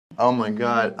Oh my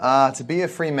God. To be a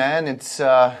free man, it's,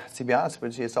 to be honest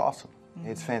with you, it's awesome.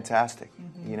 It's fantastic.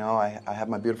 You know, I have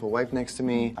my beautiful wife next to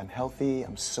me. I'm healthy,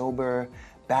 I'm sober,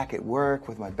 back at work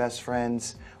with my best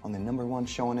friends on the #1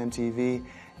 show on MTV,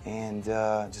 and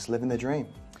just living the dream.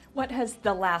 What has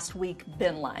the last week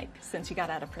been like since you got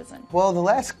out of prison? Well, the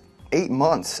last 8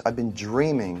 months, I've been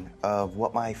dreaming of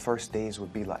what my first days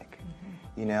would be like.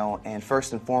 You know, and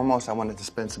first and foremost, I wanted to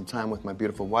spend some time with my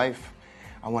beautiful wife.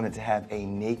 I wanted to have a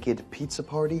naked pizza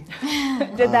party.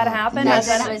 Did that happen? Yes.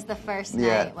 That was the first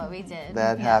night, what we did.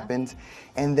 That happened.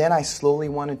 And then I slowly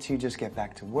wanted to just get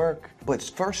back to work. But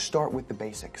first start with the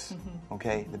basics,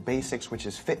 okay? The basics, which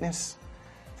is fitness,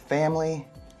 family,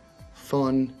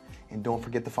 fun, and don't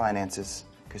forget the finances,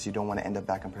 because you don't want to end up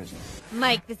back in prison.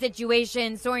 Mike, the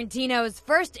situation, Sorrentino's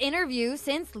first interview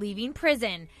since leaving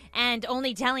prison, and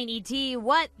only telling ET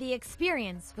what the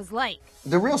experience was like.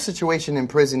 The real situation in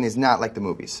prison is not like the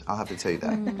movies, I'll have to tell you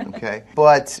that, okay?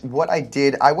 But what I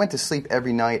did, I went to sleep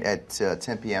every night at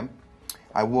 10 p.m.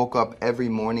 I woke up every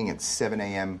morning at 7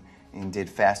 a.m. and did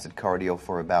fasted cardio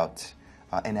for about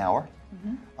an hour.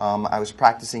 I was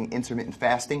practicing intermittent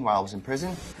fasting while I was in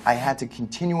prison. I had to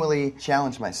continually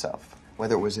challenge myself,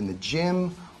 whether it was in the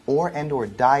gym or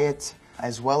diet,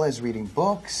 as well as reading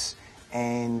books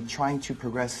and trying to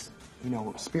progress, you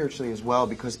know, spiritually as well,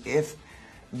 because if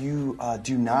you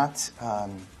do not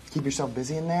keep yourself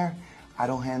busy in there,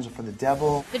 idle hands are for the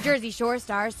devil. The Jersey Shore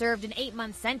star served an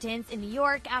 8-month sentence in New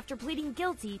York after pleading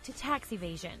guilty to tax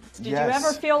evasion. Did you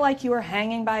ever feel like you were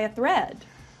hanging by a thread?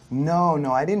 No,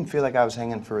 I didn't feel like I was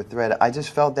hanging for a thread. I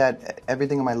just felt that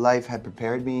everything in my life had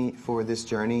prepared me for this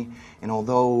journey, and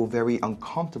although very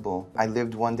uncomfortable, I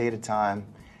lived one day at a time.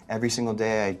 Every single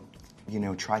day I, you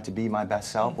know, tried to be my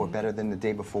best self or better than the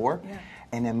day before,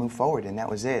 and then move forward, and that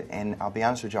was it. And I'll be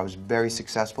honest with you, I was very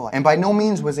successful. And by no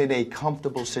means was it a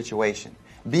comfortable situation.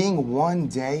 Being one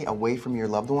day away from your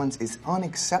loved ones is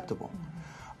unacceptable,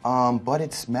 but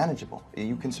it's manageable.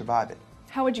 You can survive it.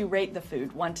 How would you rate the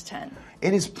food, 1 to 10?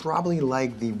 It is probably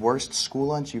like the worst school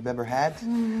lunch you've ever had.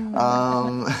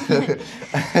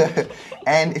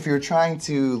 And if you're trying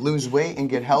to lose weight and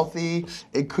get healthy,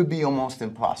 it could be almost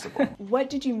impossible. What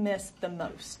did you miss the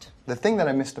most? The thing that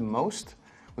I missed the most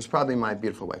was probably my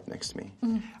beautiful wife next to me.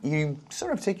 You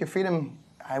sort of take your freedom,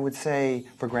 I would say,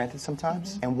 for granted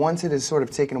sometimes. And once it is sort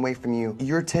of taken away from you,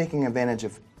 you're taking advantage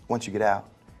of, once you get out,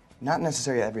 not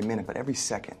necessarily every minute, but every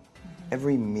second,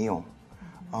 every meal.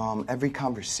 Every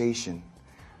conversation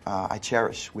I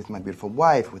cherish with my beautiful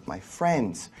wife, with my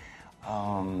friends.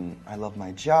 I love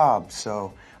my job,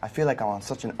 so I feel like I'm on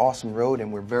such an awesome road, and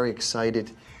we're very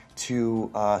excited to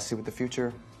see what the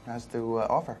future has to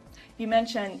offer. You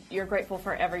mentioned you're grateful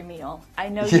for every meal. I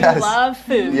know you love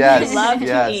food. You love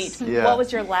to eat. What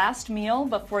was your last meal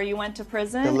before you went to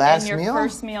prison? The last and your meal?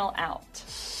 first meal out?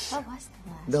 What was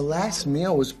The last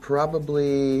meal was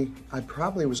probably, I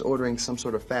probably was ordering some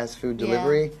sort of fast food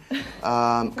delivery,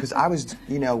 because I was,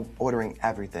 you know, ordering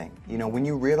everything. You know, when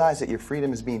you realize that your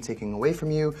freedom is being taken away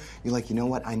from you, you're like, you know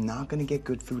what, I'm not going to get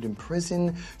good food in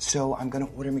prison, so I'm going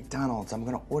to order McDonald's, I'm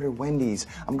going to order Wendy's,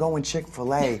 I'm going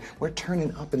Chick-fil-A. We're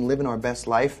turning up and living our best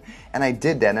life, and I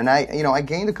did that. And I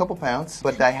gained a couple pounds,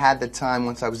 but I had the time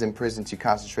once I was in prison to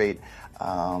concentrate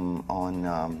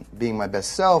on being my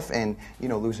best self and, you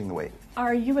know, losing the weight.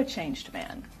 Are you a changed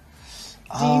man?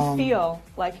 Do you feel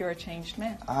like you're a changed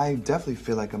man? I definitely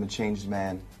feel like I'm a changed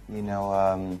man. You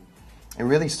know, it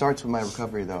really starts with my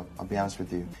recovery, though, I'll be honest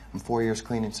with you. I'm 4 years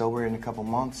clean and sober in a couple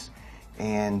months,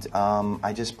 and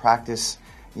I just practice,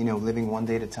 you know, living one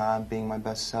day at a time, being my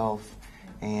best self,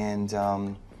 and,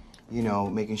 you know,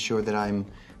 making sure that I'm,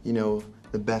 you know,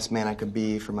 the best man I could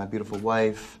be for my beautiful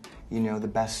wife, you know, the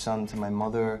best son to my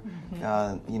mother,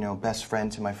 you know, best friend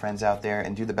to my friends out there,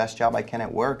 and do the best job I can at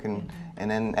work, and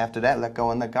then after that, let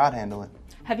go and let God handle it.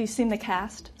 Have you seen the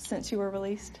cast since you were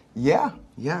released? Yeah.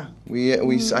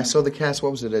 I saw the cast,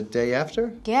 what was it, a day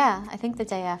after? Yeah, I think the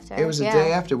day after. It was the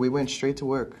day after. We went straight to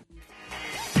work.